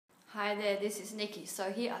Hi there, this is Nikki.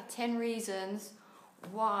 So here are 10 reasons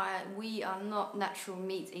why we are not natural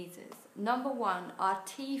meat eaters. Number 1, our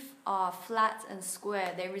teeth are flat and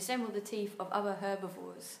square. They resemble the teeth of other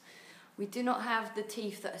herbivores. We do not have the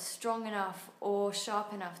teeth that are strong enough or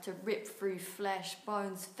sharp enough to rip through flesh,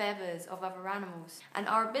 bones, feathers of other animals. And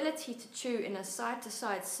our ability to chew in a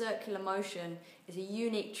side-to-side circular motion is a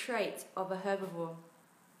unique trait of a herbivore,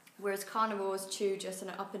 whereas carnivores chew just in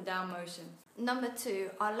an up and down motion. Number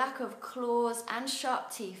 2, our lack of claws and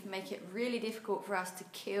sharp teeth make it really difficult for us to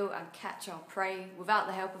kill and catch our prey without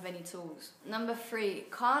the help of any tools. Number 3,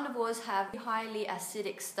 carnivores have highly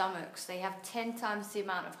acidic stomachs. They have 10 times the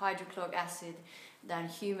amount of hydrochloric acid than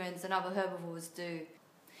humans and other herbivores do.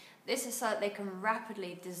 This is so that they can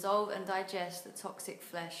rapidly dissolve and digest the toxic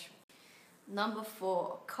flesh. Number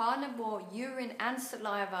 4, carnivore urine and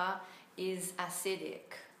saliva is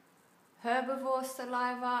acidic. Herbivore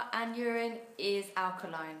saliva and urine is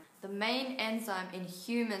alkaline. The main enzyme in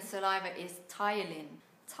human saliva is Ptaylin.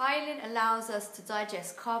 Ptaylin allows us to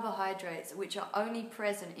digest carbohydrates which are only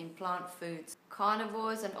present in plant foods.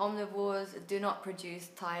 Carnivores and omnivores do not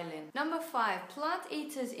produce Ptaylin. Number 5, plant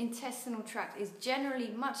eaters' intestinal tract is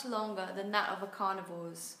generally much longer than that of a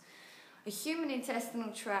carnivore's. A human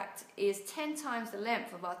intestinal tract is 10 times the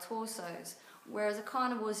length of our torsos, whereas a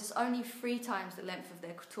carnivore's is only 3 times the length of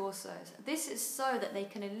their torsos. This is so that they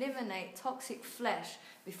can eliminate toxic flesh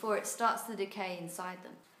before it starts to decay inside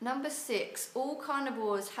them. Number 6, all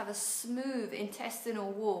carnivores have a smooth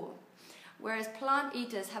intestinal wall, whereas plant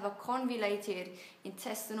eaters have a convoluted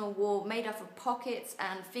intestinal wall made up of pockets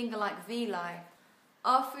and finger-like villi.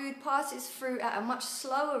 Our food passes through at a much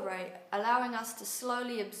slower rate, allowing us to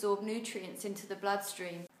slowly absorb nutrients into the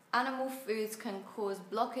bloodstream. Animal foods can cause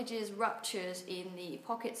blockages, ruptures in the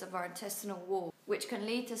pockets of our intestinal wall, which can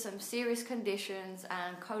lead to some serious conditions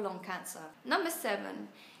and colon cancer. Number 7,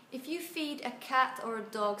 if you feed a cat or a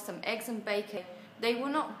dog some eggs and bacon, they will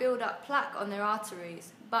not build up plaque on their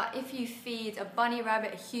arteries. But if you feed a bunny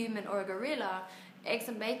rabbit, a human or a gorilla eggs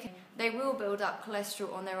and bacon, they will build up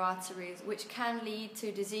cholesterol on their arteries, which can lead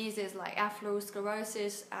to diseases like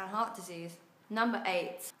atherosclerosis and heart disease. Number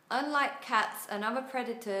 8, unlike cats and other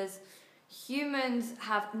predators, humans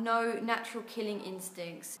have no natural killing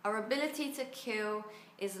instincts. Our ability to kill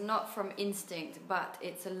is not from instinct, but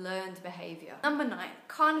it's a learned behavior. Number 9,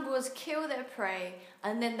 carnivores kill their prey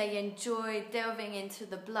and then they enjoy delving into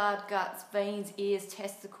the blood, guts, veins, ears,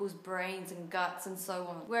 testicles, brains and guts and so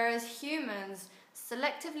on. Whereas humans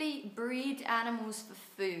selectively breed animals for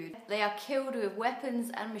food. They are killed with weapons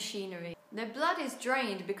and machinery. Their blood is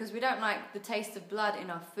drained because we don't like the taste of blood in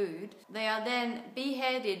our food. They are then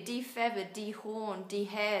beheaded, defeathered, dehorned,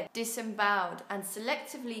 dehaired, disemboweled, and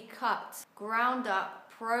selectively cut, ground up,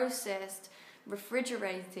 processed,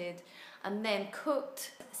 refrigerated, and then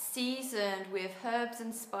cooked, seasoned with herbs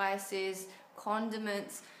and spices,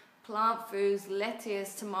 condiments, plant foods,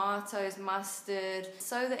 lettuce, tomatoes, mustard,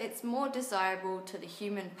 so that it's more desirable to the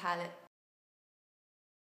human palate.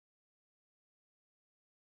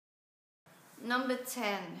 Number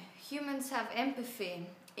 10, humans have empathy.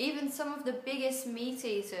 Even some of the biggest meat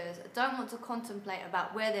eaters don't want to contemplate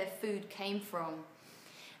about where their food came from.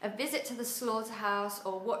 A visit to the slaughterhouse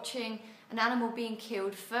or watching an animal being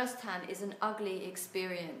killed firsthand is an ugly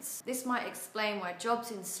experience. This might explain why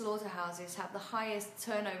jobs in slaughterhouses have the highest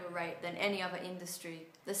turnover rate than any other industry.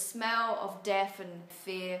 The smell of death and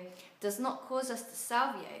fear does not cause us to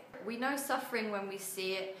salivate. We know suffering when we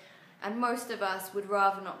see it, and most of us would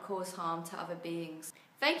rather not cause harm to other beings.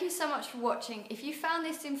 Thank you so much for watching. If you found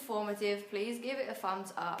this informative, please give it a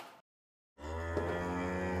thumbs up.